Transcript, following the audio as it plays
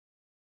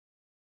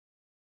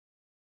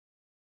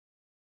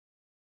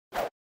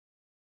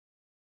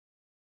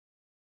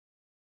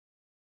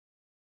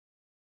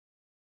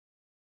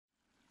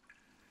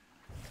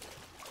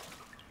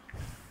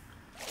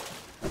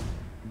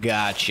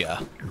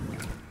Gotcha.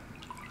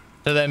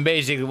 So then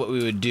basically what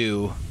we would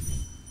do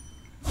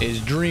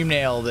is dream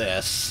nail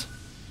this.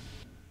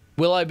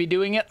 Will I be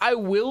doing it? I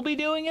will be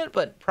doing it,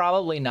 but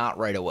probably not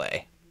right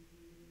away.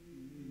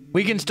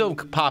 We can still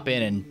pop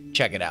in and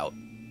check it out.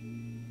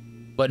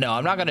 But no,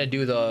 I'm not going to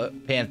do the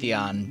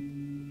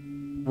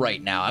Pantheon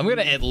right now. I'm going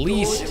to at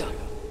least...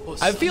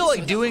 I feel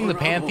like doing the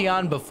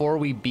Pantheon before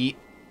we beat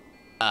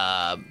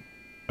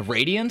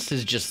Radiance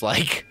is just,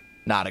 like,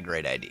 not a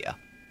great idea.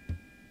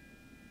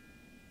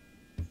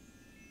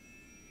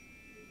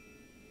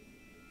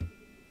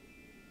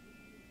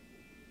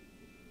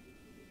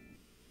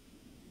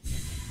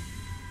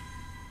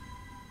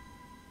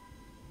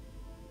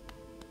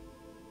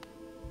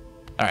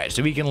 All right,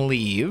 so we can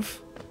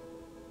leave.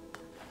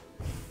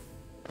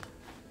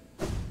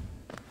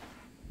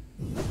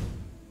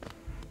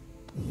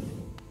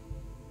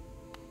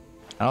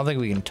 I don't think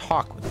we can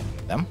talk with any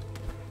of them.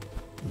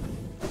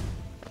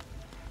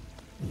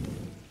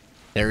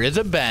 There is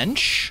a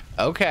bench.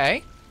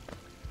 Okay.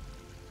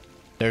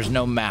 There's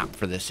no map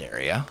for this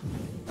area,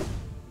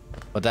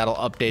 but that'll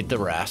update the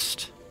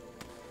rest.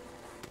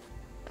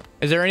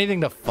 Is there anything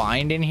to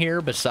find in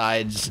here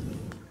besides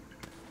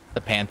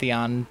the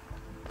Pantheon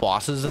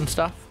bosses and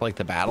stuff, like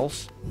the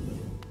battles?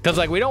 Because,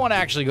 like, we don't want to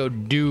actually go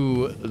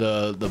do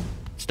the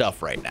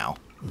stuff right now.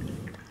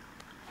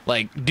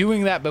 Like,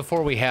 doing that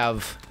before we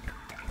have...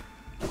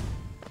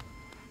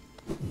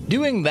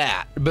 Doing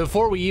that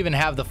before we even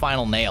have the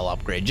final nail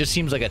upgrade just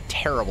seems like a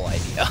terrible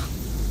idea.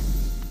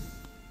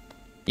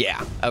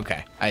 Yeah,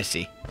 okay, I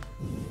see.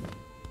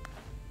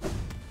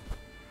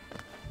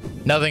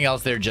 Nothing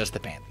else there, just the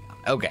Pantheon.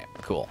 Okay,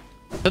 cool.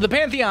 So the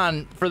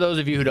Pantheon, for those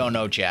of you who don't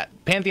know, chat,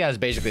 Pantheon is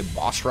basically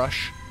boss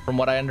rush, from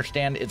what I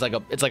understand. It's like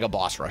a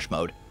boss rush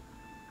mode.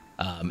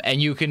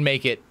 And you can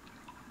make it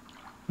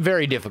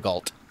very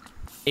difficult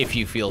if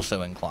you feel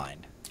so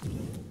inclined.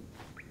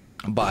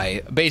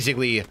 By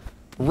basically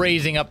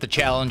raising up the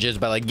challenges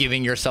by, like,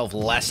 giving yourself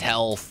less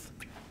health,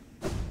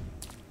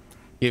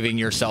 giving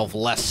yourself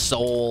less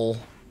soul,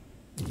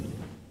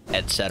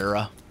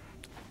 etc.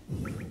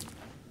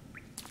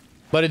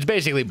 But it's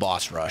basically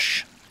boss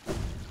rush,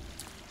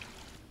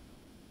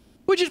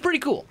 which is pretty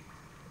cool.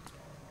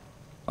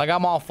 Like,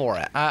 I'm all for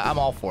it. I'm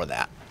all for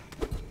that.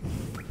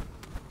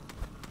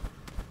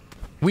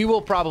 We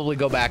will probably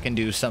go back and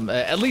do some,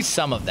 at least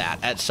some of that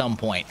at some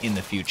point in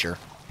the future.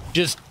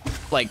 Just,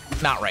 like,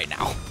 not right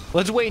now.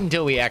 Let's wait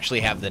until we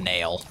actually have the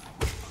nail.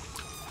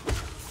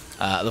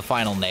 The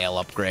final nail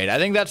upgrade. I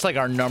think that's, like,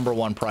 our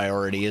 #1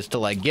 priority, is to,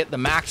 like, get the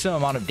maximum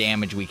amount of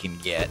damage we can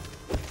get.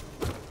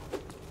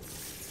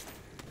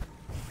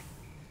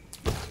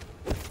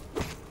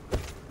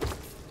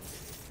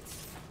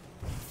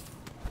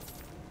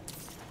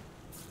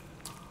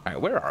 All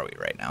right, where are we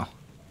right now?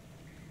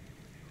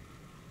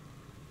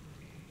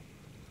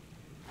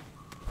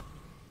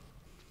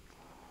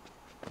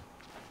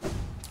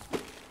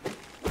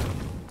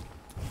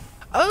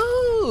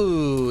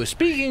 Oh,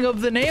 speaking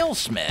of the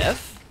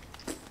nailsmith,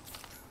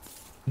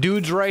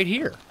 dude's right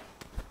here.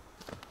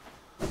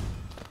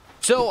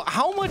 So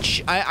how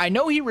much, I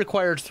know he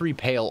required 3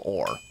 pale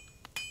ore,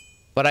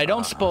 but I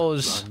don't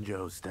suppose,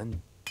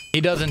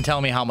 he doesn't tell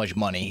me how much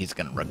money he's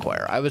going to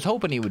require. I was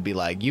hoping he would be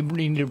like, you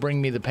need to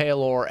bring me the pale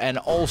ore and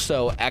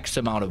also X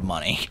amount of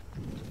money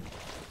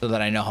so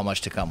that I know how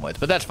much to come with,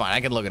 but that's fine.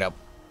 I can look it up.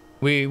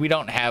 We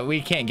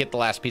can't get the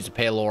last piece of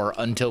pale ore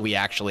until we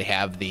actually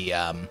have the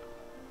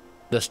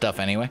stuff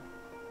anyway.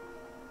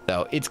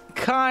 So it's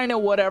kind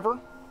of whatever.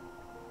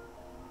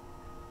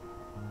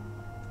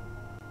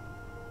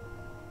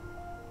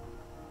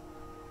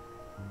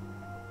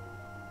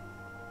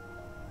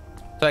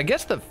 So I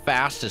guess the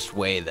fastest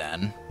way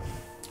then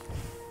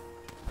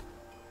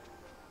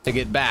to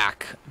get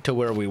back to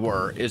where we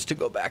were is to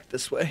go back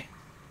this way.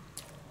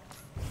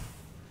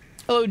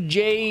 Hello,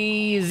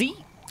 Jay-Z.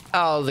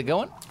 How's it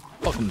going?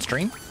 Welcome to the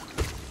stream.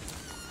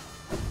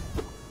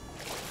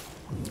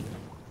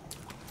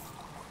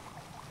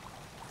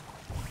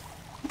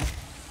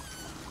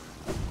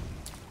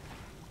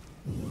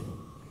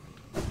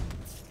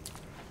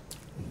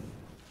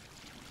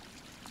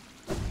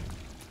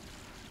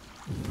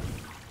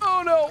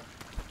 Oh no!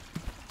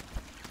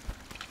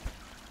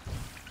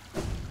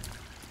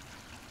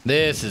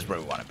 This is where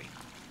we want to be.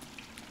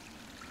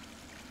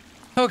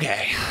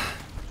 Okay.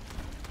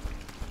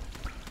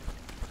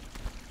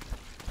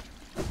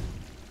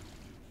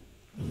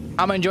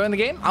 I'm enjoying the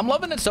game. I'm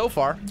loving it so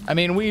far. I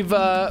mean, we've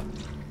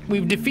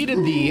defeated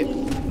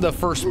the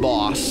first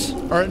boss,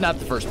 or not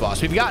the first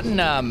boss. We've gotten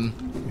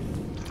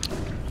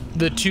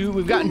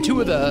we've gotten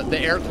 2 of the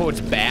air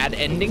quotes bad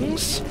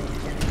endings.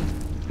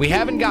 We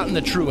haven't gotten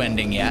the true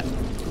ending yet.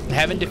 We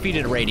haven't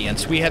defeated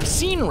Radiance. We have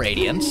seen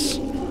Radiance,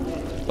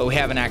 but we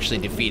haven't actually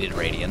defeated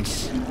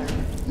Radiance.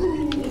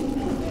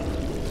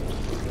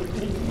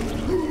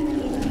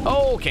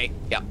 Oh, okay.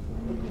 Yep.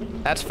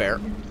 That's fair.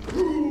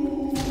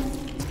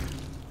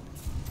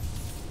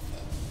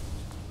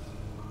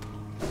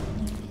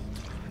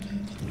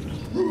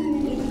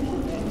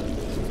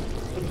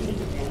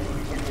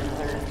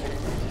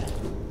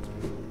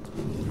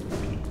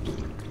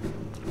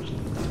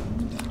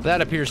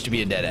 That appears to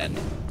be a dead end.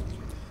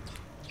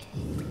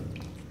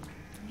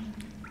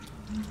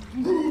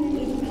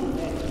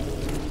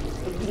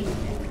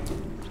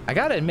 I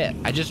gotta admit,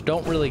 I just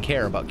don't really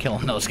care about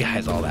killing those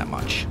guys all that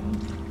much.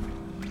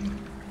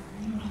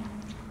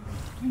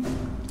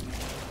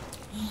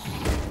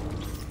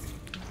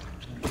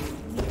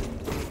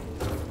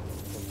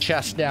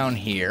 Chest down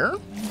here.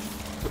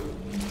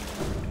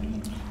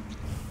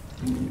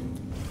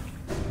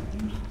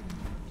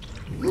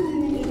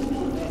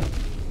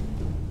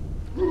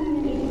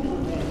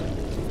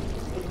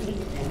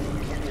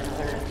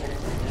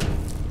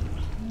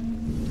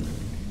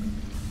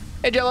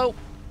 Hey, Jello.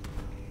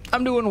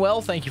 I'm doing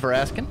well, thank you for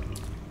asking.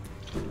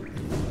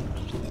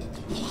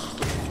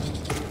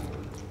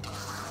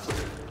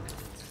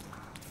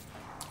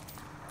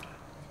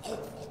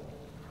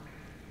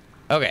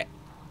 Okay,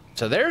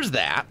 so there's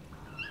that.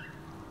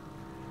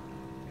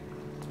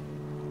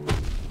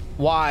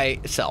 Why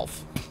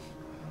self?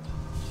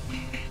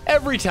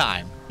 Every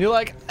time you're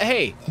like,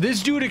 hey,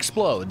 this dude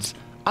explodes.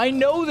 I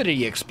know that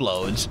he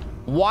explodes.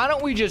 Why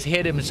don't we just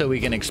hit him so he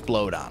can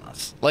explode on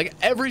us? Like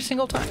every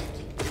single time.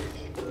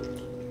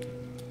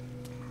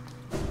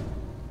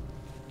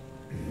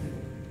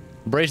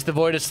 Embrace the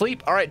void of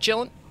sleep. All right,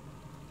 chillin'.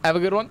 Have a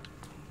good one.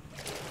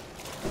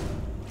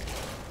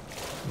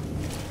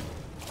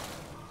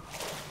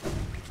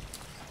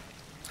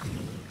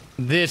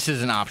 This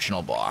is an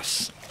optional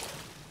boss.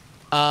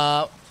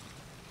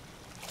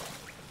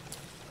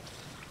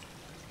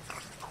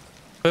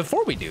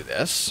 Before we do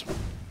this,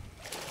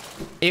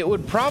 it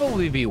would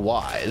probably be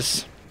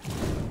wise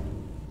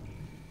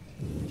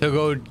to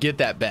go get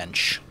that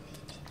bench.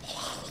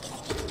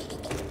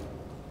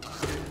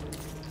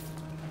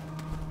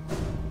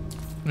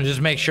 And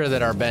just make sure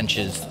that our bench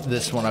is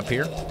this one up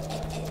here.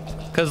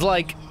 Because,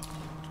 like,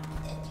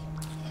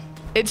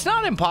 it's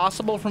not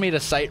impossible for me to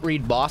sight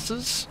read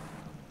bosses,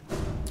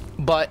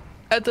 but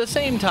at the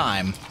same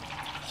time,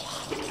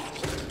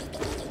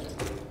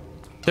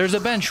 there's a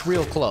bench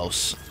real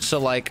close. So,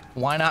 like,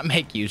 why not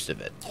make use of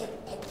it?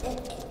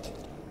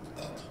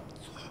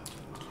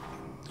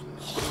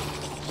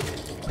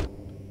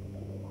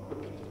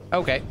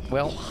 Okay,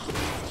 well.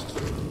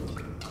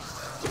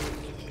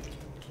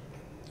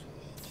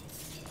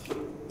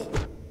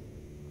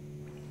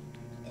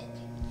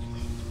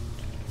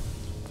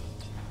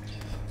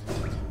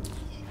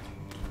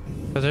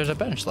 Because there's a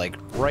bench, like,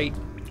 right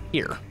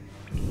here.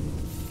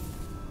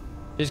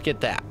 Just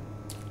get that.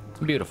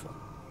 Beautiful.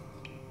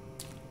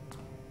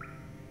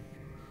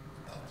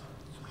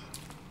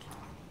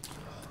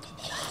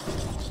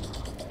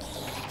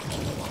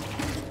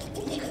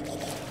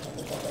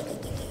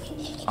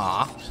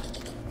 Aw.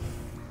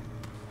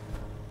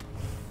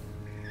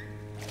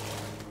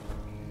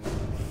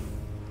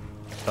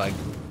 Like,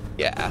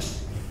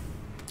 yes.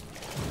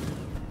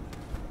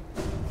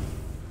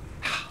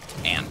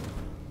 Man.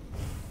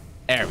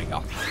 There we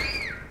go.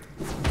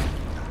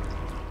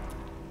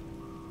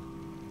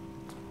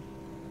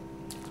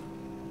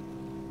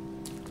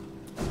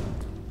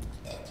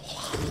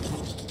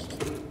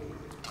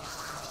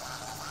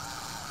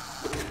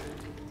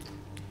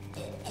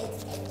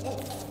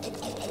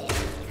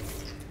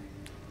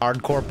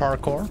 Hardcore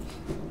parkour?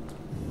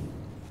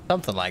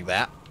 Something like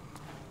that.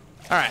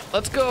 Alright,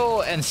 let's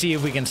go and see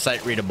if we can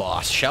sight read a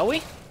boss, shall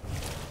we?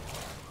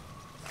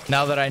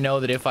 Now that I know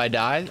that if I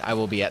die, I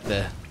will be at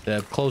the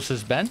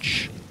closest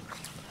bench.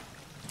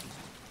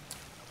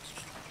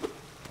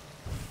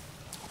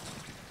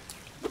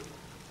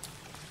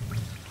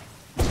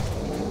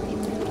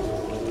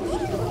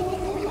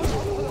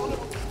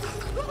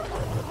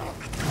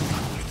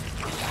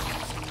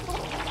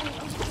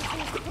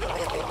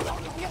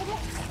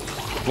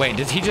 Wait,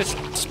 does he just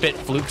spit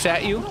flukes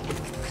at you?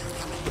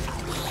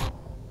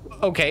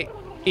 Okay,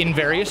 in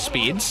various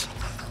speeds.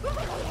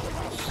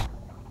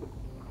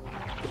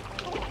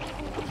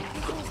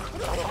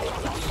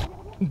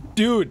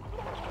 Dude.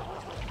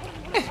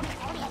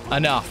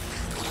 Enough.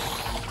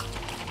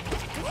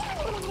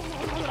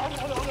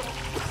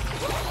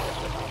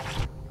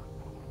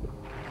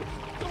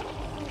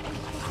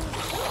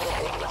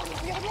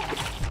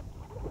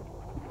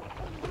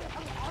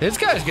 This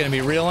guy's gonna be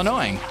real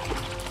annoying.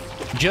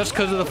 Just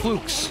because of the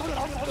flukes.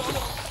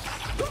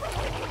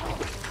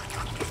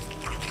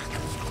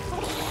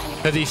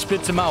 Because he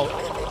spits them out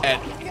at,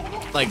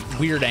 like,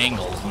 weird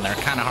angles, and they're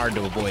kind of hard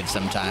to avoid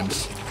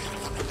sometimes.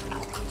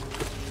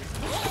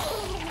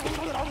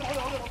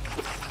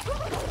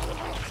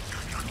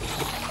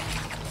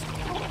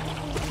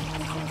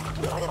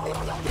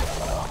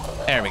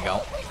 There we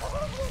go.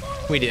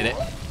 We did it.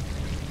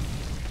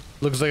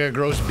 Looks like a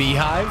gross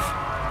beehive.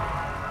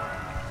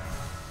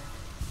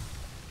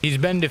 He's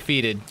been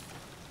defeated.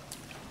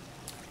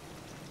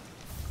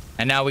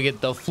 And now we get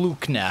the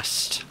fluke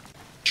nest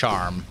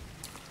charm.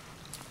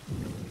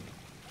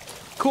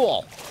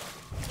 Cool.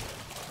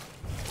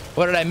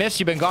 What did I miss?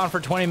 You've been gone for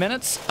 20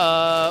 minutes?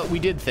 We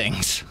did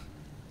things.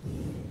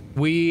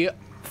 We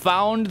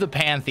found the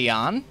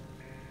Pantheon.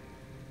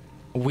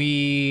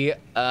 We,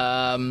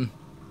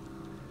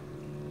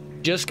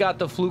 just got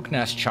the fluke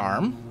nest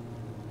charm.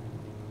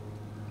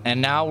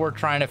 And now we're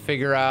trying to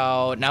figure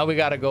out... Now we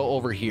got to go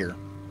over here.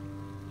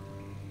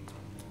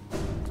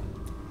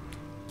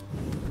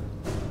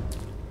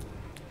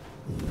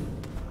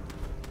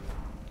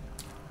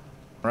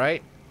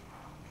 Right?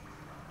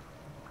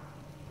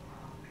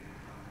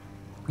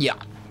 Yeah.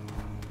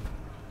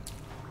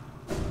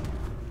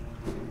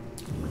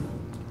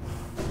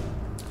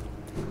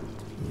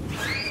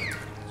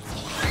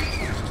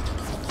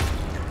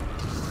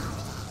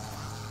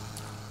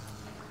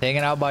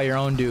 Taken out by your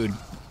own dude.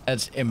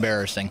 That's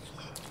embarrassing.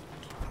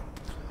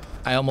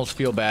 I almost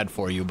feel bad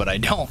for you, but I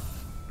don't.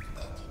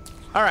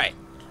 All right.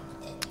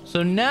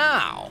 So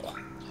now,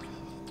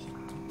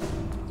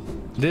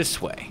 this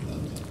way.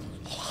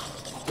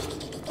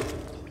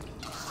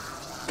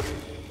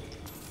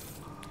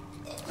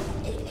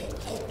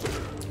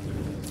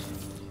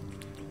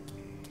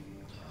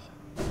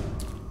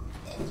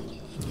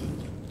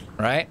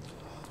 Right?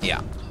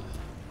 Yeah.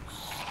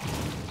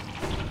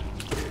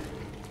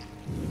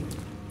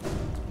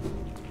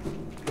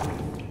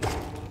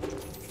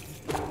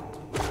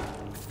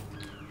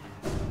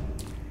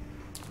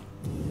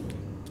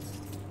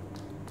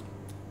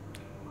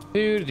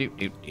 Do, do,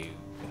 do, do.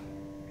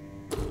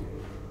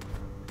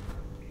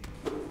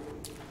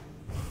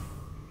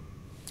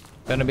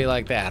 Gonna be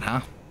like that,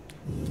 huh?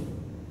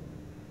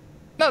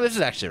 No, this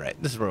is actually right.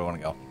 This is where we want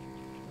to go.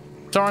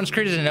 Sauron's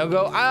Creed is a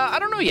no-go? I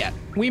don't know yet.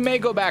 We may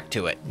go back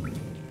to it.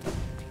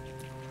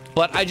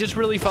 But I just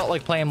really felt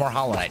like playing more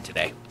Hollow Knight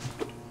today.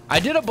 I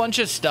did a bunch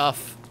of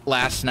stuff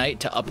last night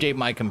to update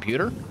my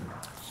computer.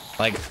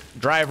 Like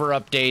driver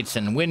updates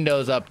and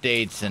Windows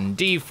updates and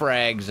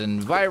defrags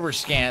and virus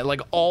scan,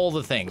 like all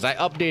the things. I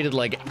updated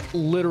like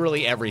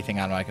literally everything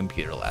on my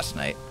computer last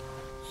night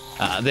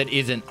that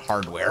isn't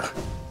hardware.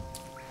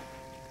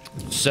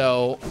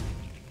 So,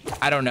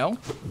 I don't know.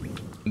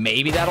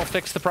 Maybe that'll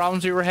fix the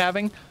problems we were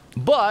having.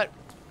 But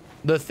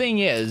the thing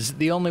is,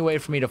 the only way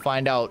for me to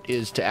find out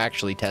is to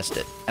actually test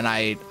it.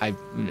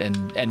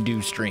 And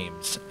do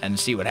streams and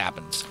see what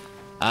happens.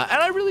 And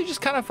I really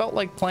just kind of felt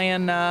like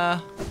playing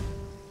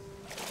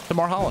some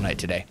more Hollow Knight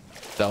today.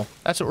 So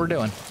that's what we're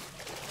doing.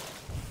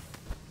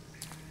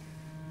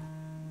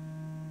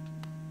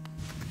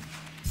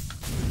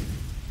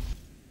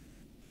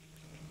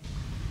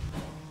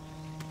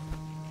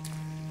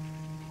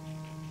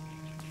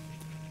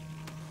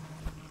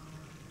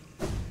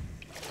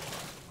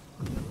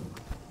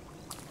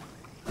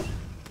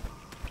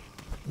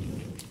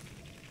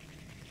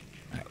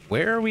 All right,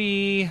 where are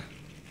we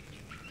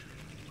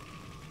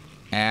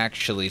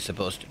actually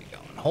supposed to be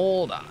going?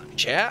 Hold on,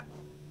 chat.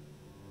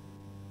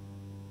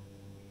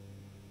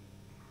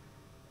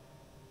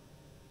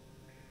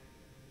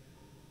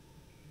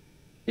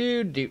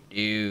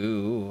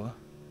 Do.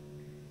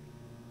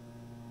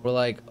 We're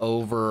like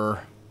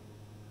over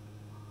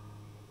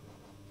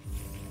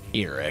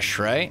here-ish,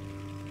 right?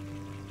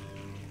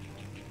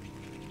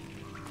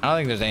 I don't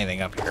think there's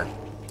anything up here.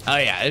 Oh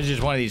yeah, it's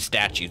just one of these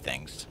statue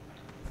things.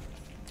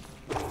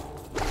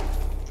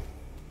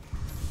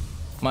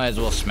 Might as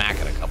well smack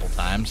it a couple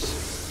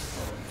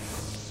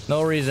times.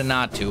 No reason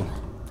not to.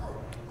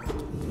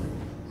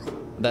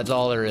 That's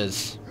all there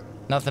is.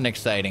 Nothing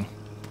exciting.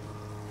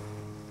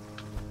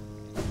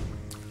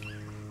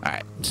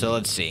 Alright, so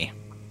let's see.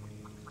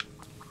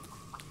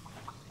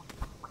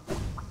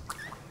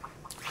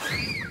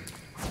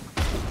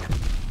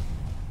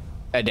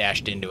 I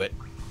dashed into it.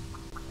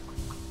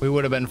 We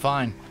would have been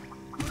fine.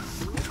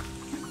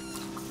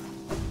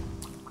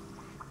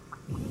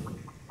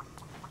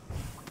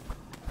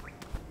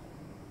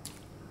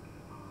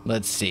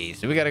 Let's see.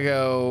 So we gotta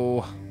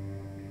go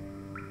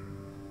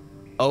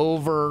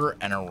over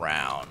and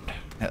around,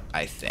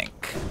 I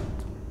think.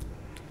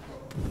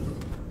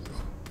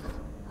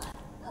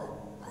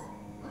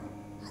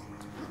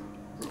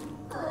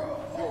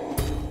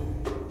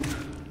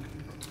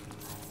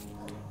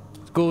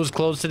 School was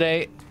closed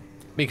today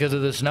because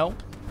of the snow.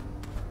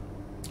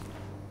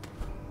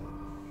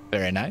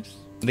 Very nice.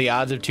 The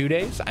odds of 2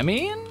 days? I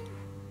mean,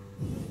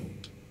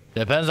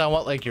 depends on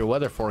what like your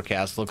weather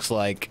forecast looks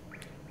like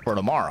for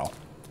tomorrow.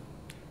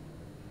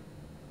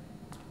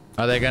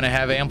 Are they gonna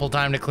have ample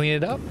time to clean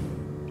it up?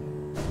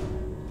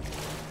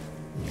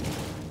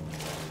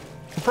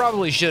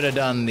 Probably should have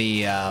done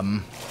the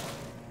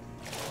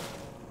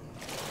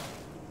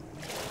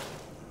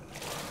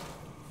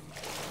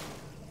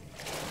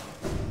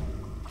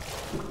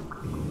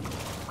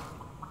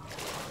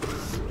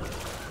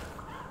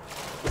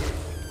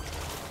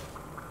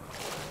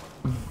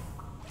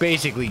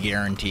basically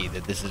guarantee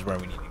that this is where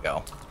we need to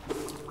go.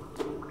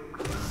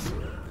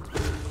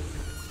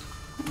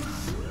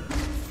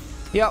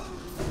 Yep.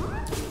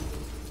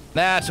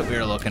 That's what we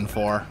were looking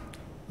for.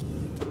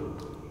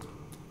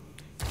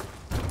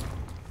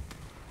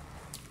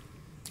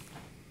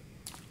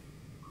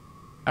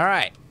 All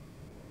right.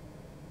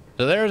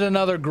 So there's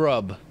another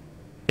grub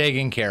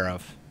taken care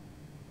of.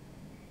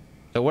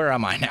 So where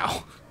am I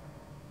now?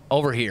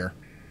 Over here.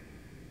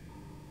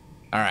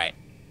 All right.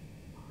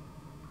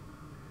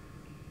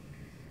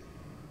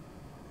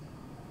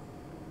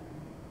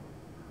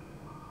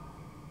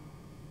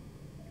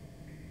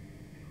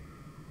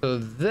 So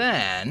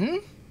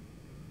then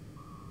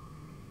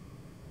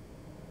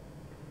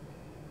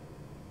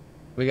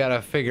we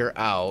gotta figure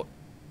out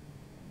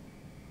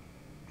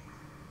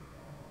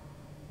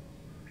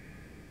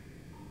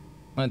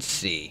let's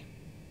see.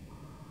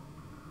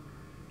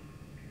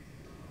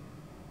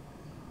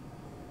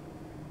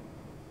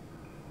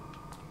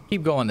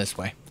 Keep going this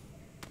way.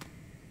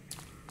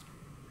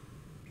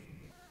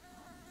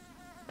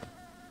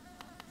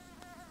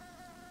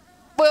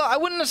 Well, I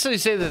wouldn't necessarily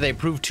say that they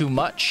proved too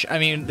much. I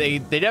mean, they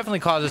definitely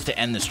caused us to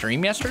end the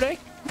stream yesterday.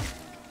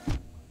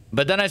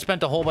 But then I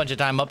spent a whole bunch of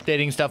time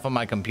updating stuff on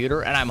my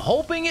computer, and I'm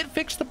hoping it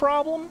fixed the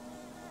problem.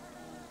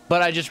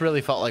 But I just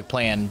really felt like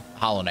playing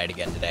Hollow Knight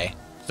again today.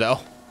 So...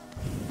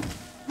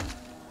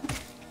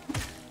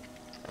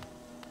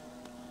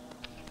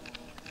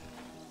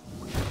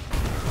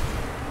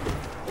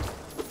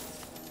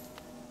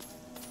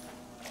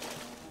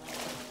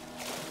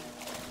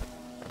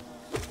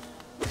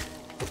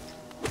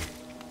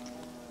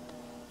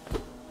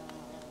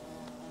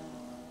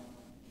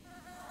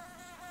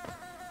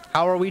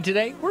 How are we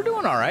today? We're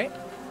doing all right.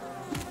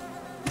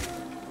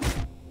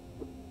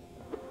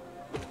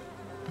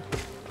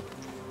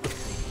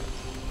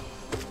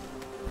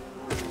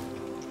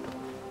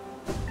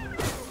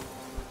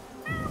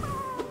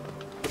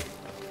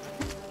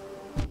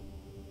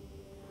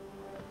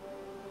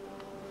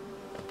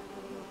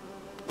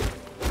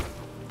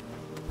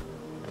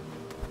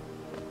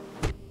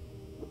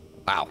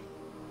 Wow.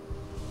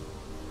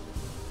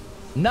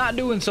 Not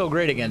doing so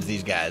great against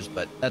these guys,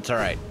 but that's all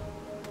right.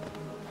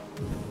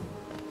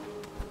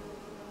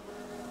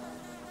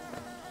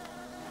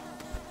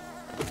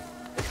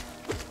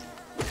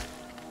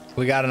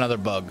 We got another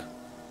bug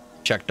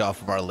checked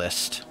off of our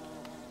list.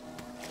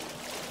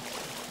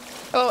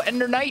 Oh,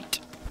 Ender Knight.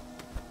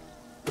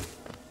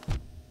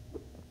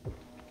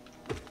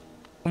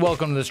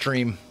 Welcome to the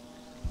stream.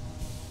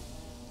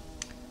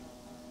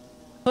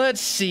 Let's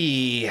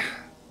see.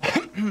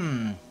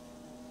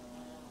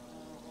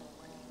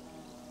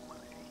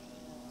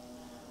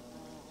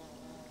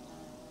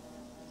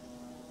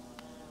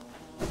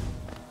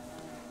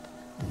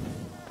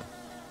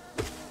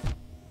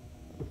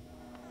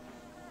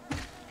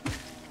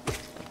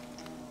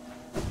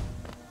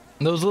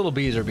 Those little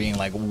bees are being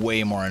like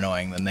way more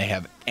annoying than they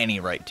have any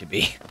right to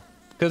be.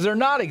 Because they're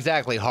not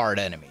exactly hard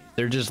enemies.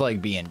 They're just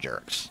like being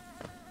jerks.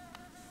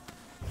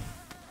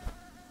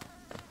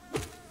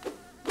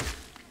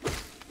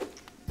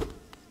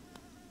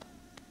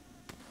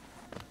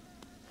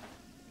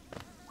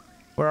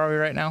 Where are we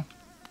right now?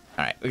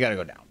 All right, we gotta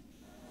go down.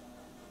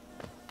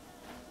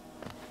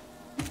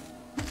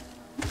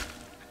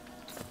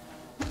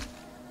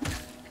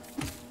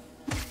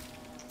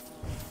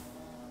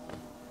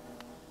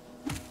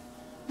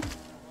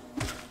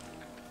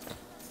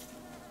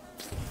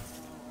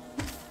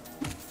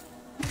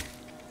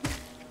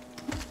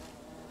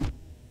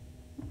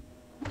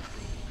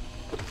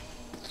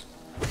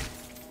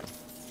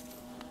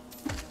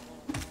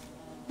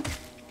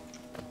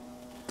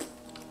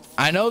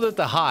 I know that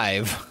the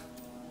Hive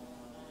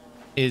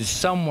is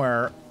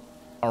somewhere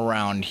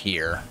around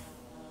here.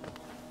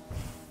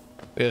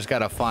 We just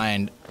gotta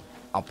find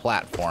a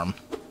platform.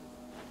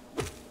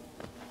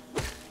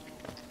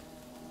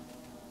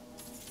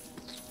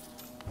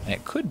 And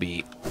it could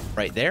be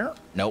right there.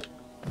 Nope.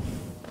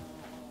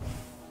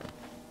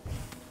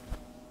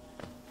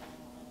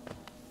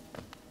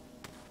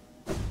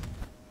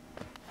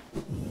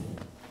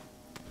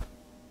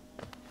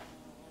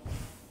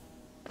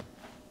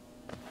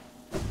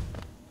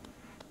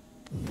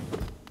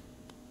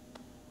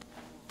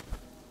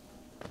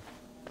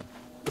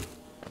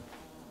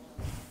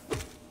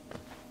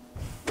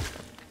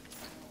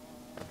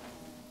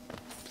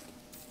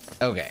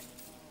 Okay.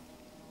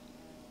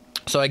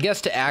 So I guess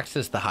to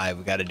access the Hive,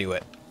 we got to do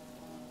it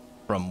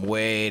from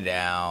way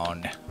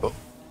down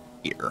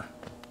here.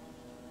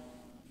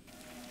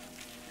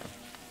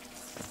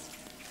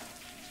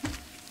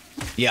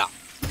 Yeah,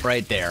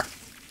 right there.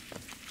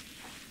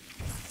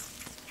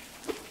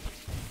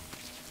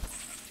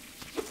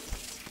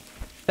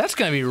 That's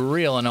going to be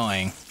real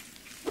annoying.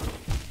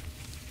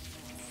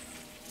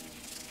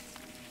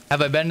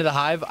 Have I been to the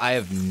Hive? I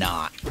have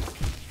not.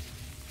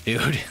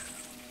 Dude.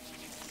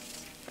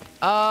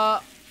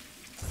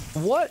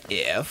 What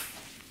if...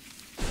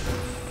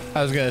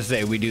 I was gonna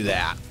say we do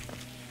that.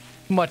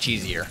 Much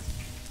easier.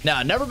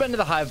 Now, never been to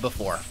the Hive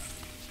before.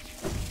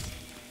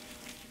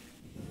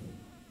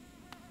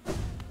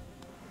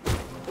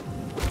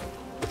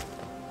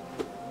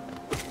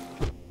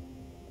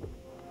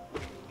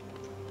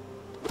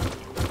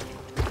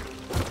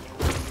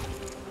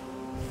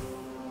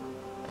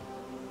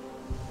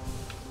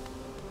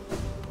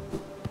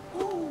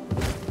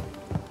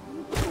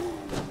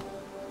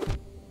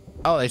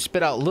 Oh, they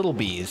spit out little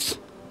bees.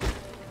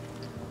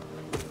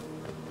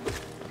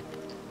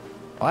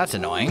 Well, that's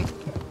annoying.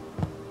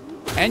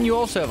 And you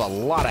also have a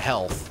lot of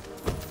health.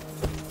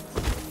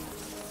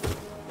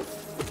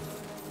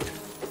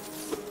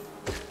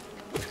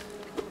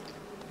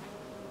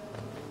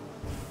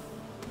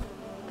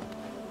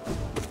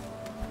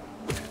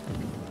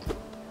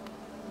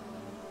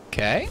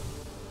 Okay.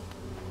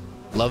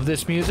 Love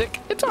this music.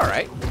 It's all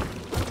right.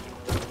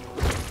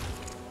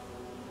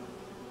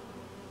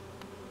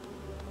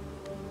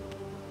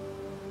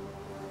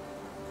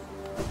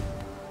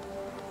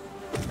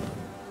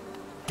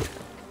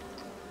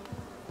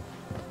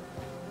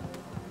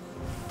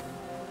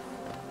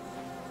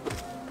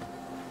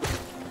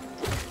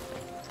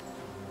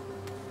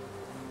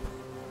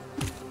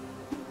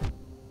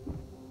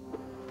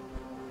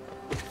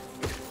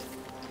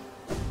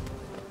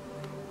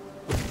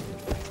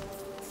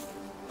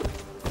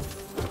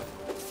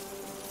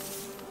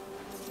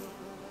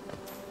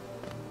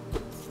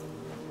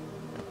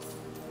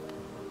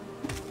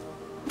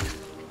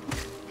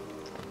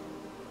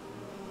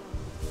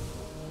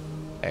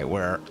 Okay,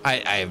 where? I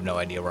have no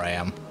idea where I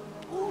am.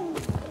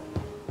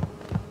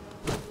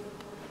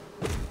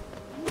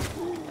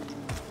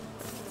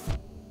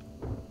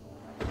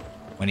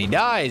 When he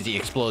dies, he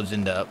explodes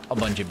into a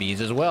bunch of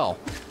bees as well.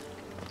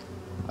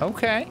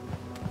 Okay.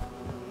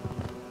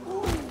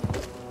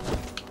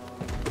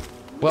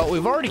 Well,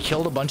 we've already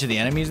killed a bunch of the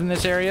enemies in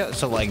this area,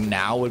 so like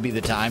now would be the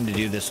time to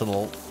do this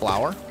little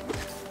flower.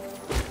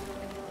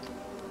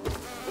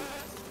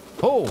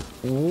 Oh,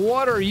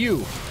 what are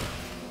you?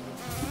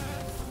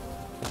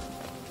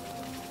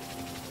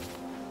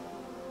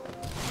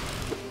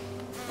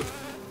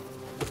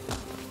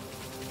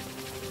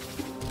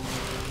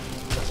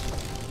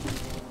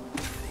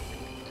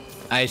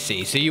 I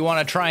see. So you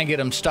want to try and get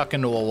him stuck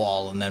into a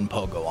wall and then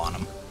pogo on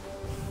him.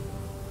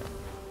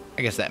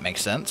 I guess that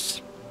makes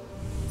sense.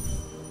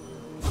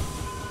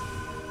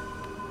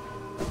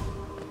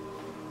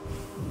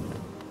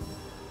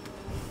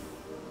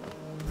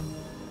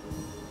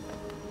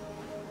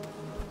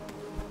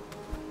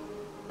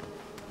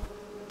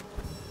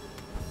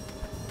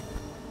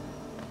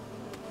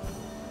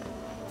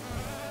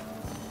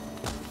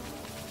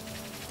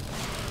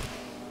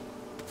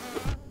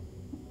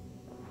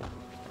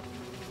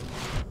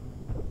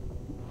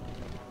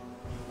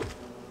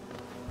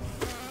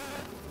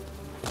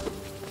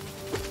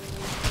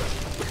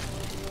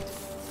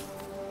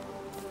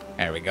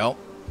 There we go.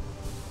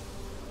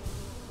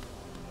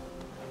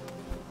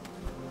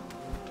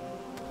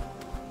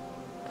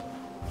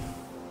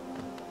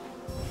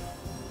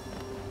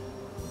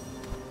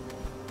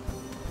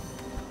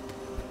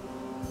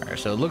 All right,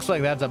 so it looks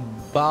like that's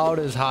about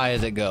as high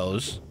as it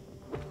goes.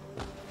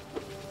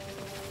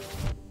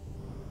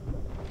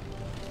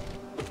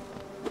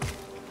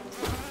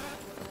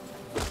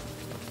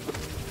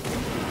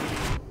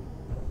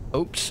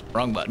 Oops,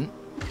 wrong button.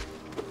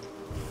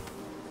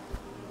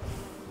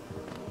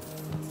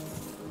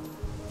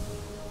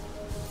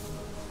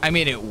 I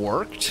mean, it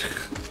worked.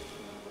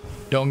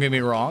 Don't get me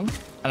wrong,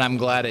 and I'm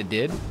glad it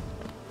did,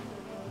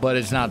 but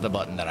it's not the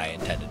button that I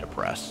intended to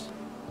press.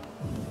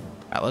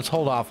 All right, let's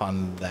hold off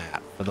on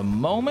that for the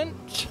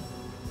moment.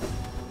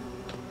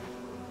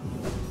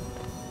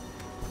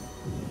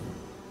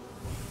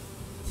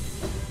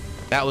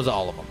 That was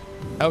all of them.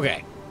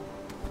 Okay.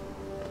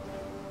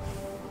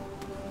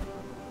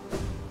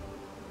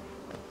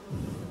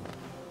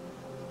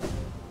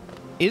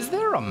 Is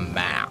there a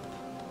map?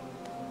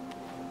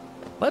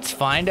 Let's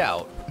find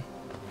out.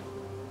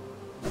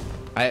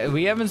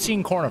 We haven't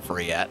seen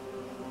Cornifer yet.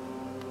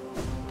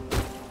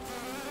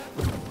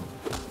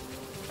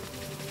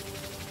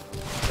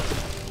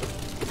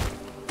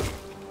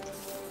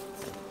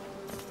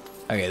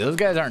 Okay, those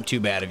guys aren't too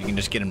bad if you can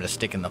just get them to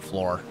stick in the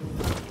floor.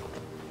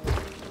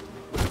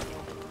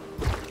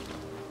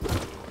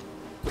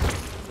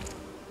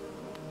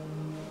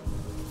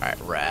 All right,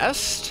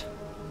 rest.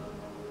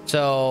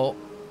 So...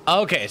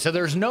 okay, so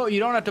there's no, you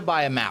don't have to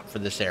buy a map for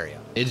this area.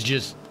 It's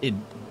just,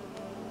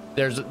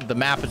 the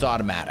map is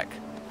automatic.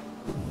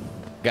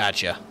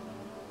 Gotcha.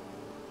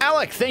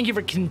 Alec, thank you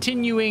for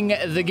continuing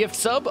the gift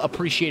sub.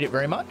 Appreciate it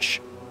very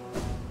much.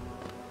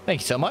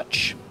 Thank you so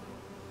much.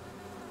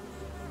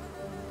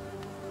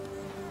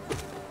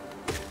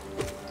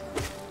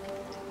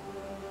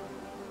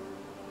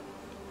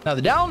 Now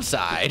the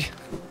downside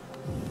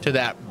to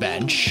that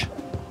bench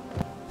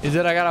is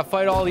that I gotta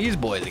fight all these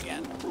boys again.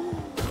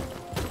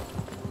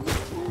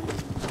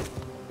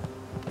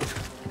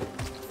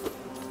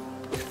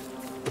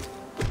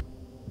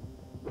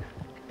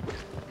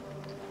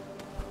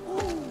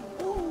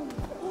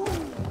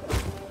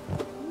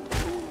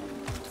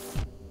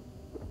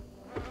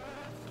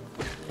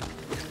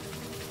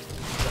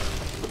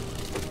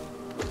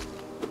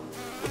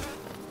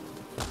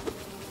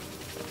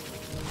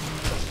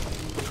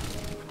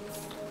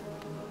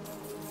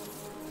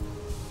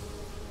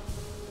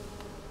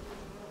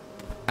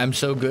 I'm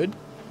so good.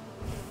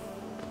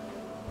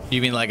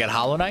 You mean like at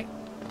Hollow Knight?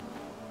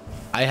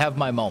 I have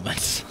my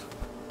moments.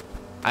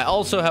 I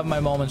also have my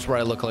moments where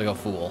I look like a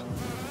fool.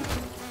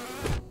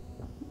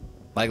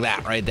 Like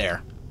that right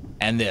there.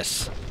 And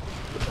this.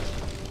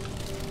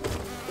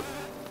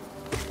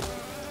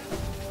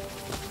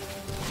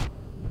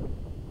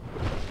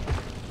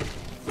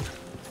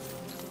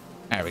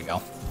 There we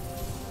go.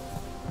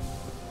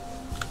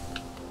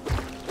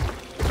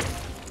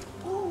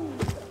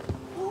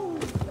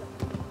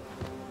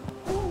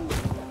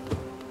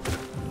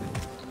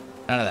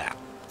 None of that.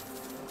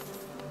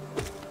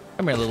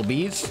 Come here, little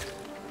bees.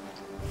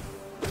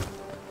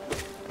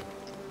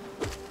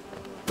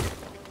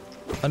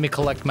 Let me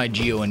collect my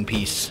geo in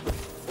peace.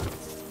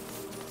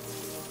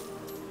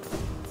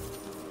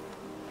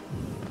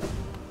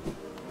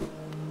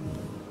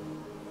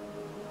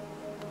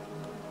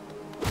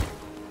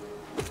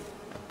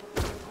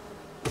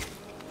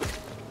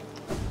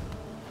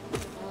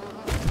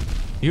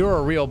 You're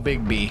a real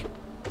big bee.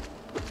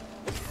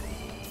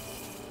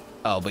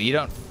 Oh, but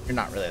you're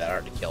not really that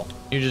hard to kill.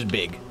 You're just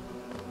big.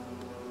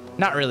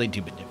 Not really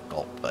too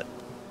difficult, but.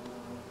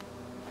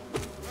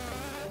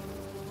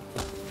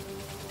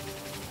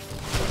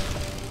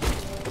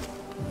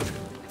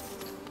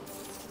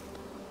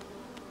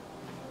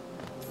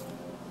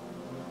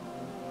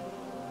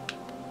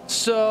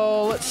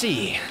 So, let's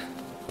see.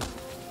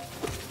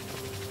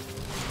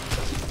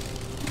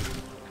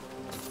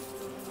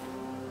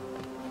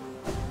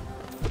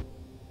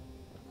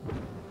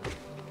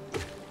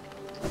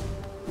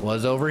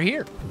 Was over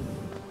here.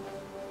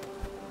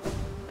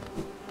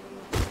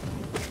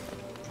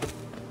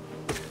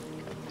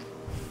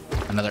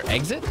 Another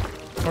exit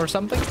or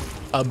something?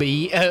 A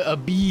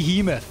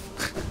behemoth.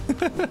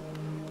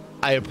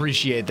 I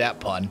appreciate that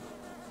pun.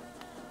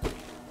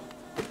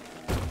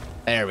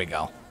 There we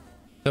go.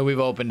 So we've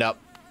opened up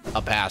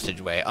a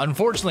passageway.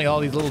 Unfortunately,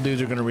 all these little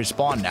dudes are going to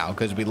respawn now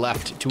because we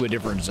left to a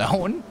different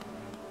zone.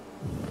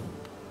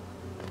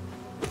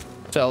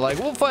 So, like,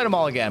 we'll fight them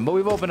all again, but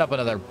we've opened up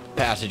another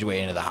passageway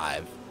into the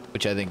Hive,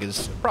 which I think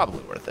is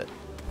probably worth it.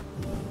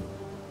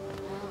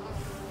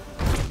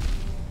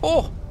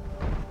 Oh!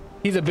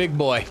 He's a big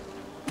boy.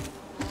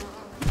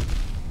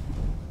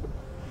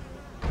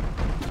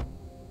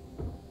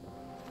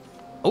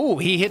 Oh,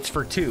 he hits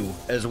for 2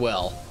 as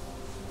well.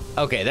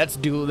 Okay, that's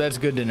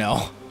good to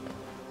know.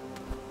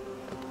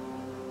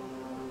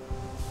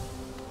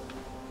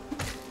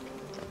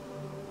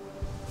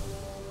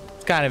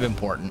 It's kind of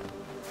important.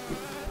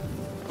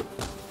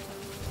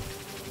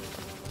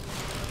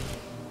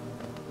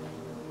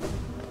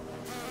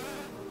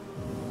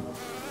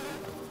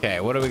 Okay,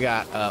 what do we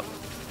got up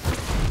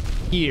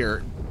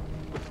here?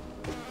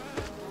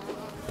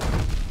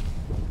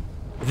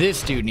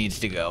 This dude needs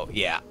to go.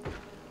 Yeah.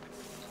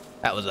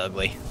 That was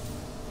ugly.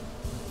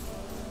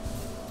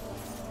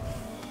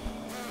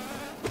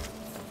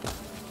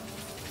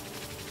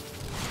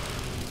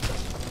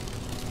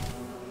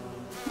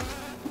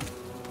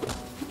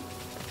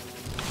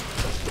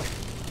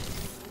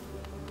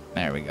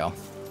 There we go. All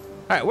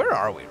right, where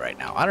are we right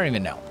now? I don't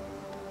even know.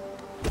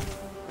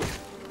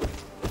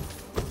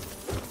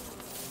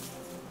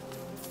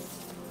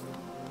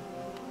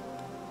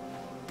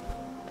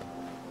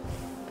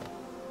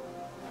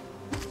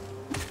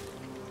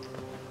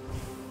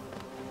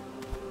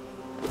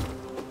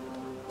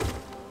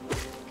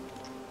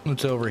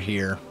 What's over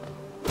here?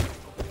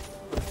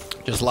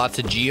 Just lots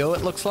of geo,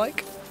 it looks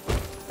like.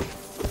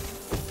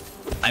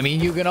 I mean,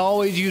 you can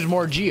always use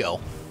more geo.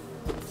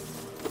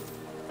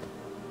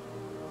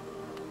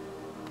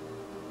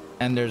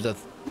 And there's a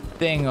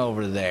thing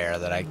over there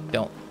that I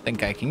don't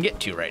think I can get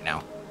to right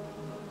now.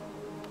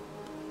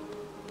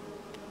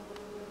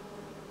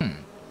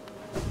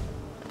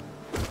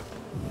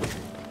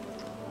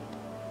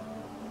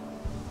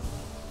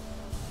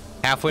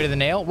 Halfway to the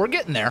nail? We're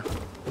getting there.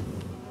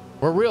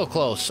 We're real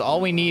close. All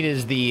we need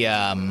is the,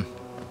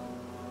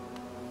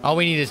 all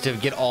we need is to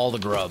get all the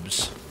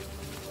grubs.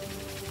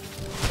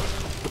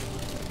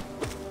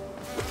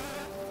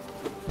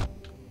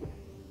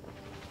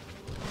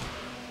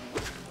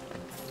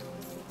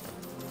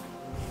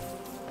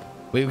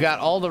 We've got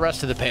all the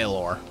rest of the pale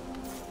ore.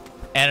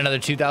 And another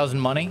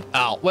 2,000 money.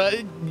 Oh, well,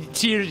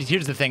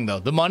 here's the thing, though.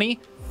 The money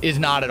is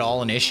not at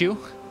all an issue.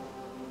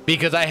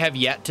 Because I have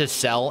yet to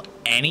sell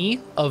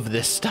any of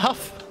this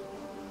stuff.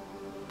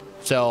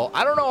 So,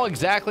 I don't know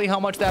exactly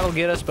how much that'll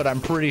get us, but I'm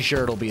pretty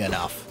sure it'll be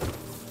enough.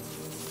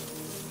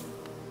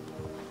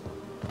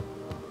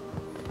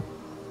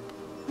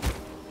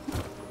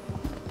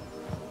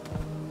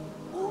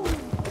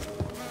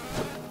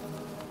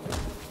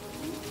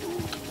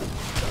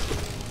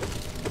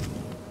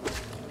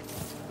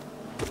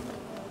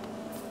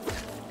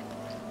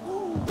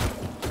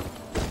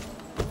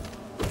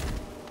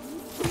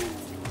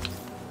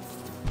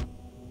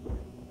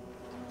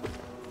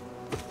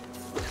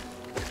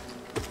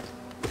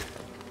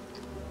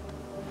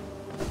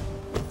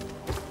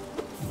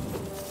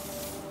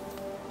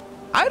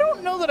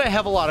 I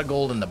have a lot of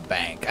gold in the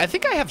bank. I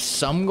think I have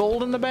some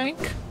gold in the bank.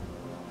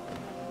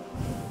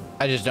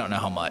 I just don't know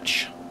how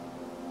much.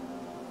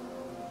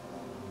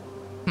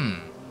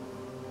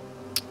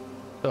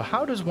 So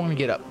how does one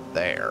get up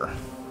there?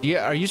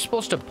 Yeah, are you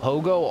supposed to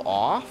pogo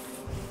off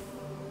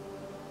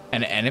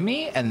an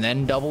enemy and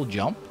then double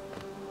jump?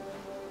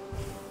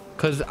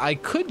 Because I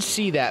could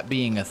see that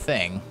being a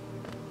thing.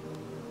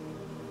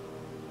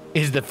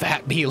 Is the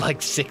fat bee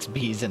like 6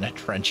 bees in a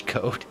trench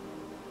coat?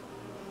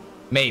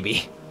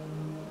 Maybe.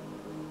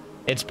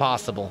 It's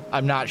possible.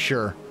 I'm not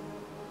sure.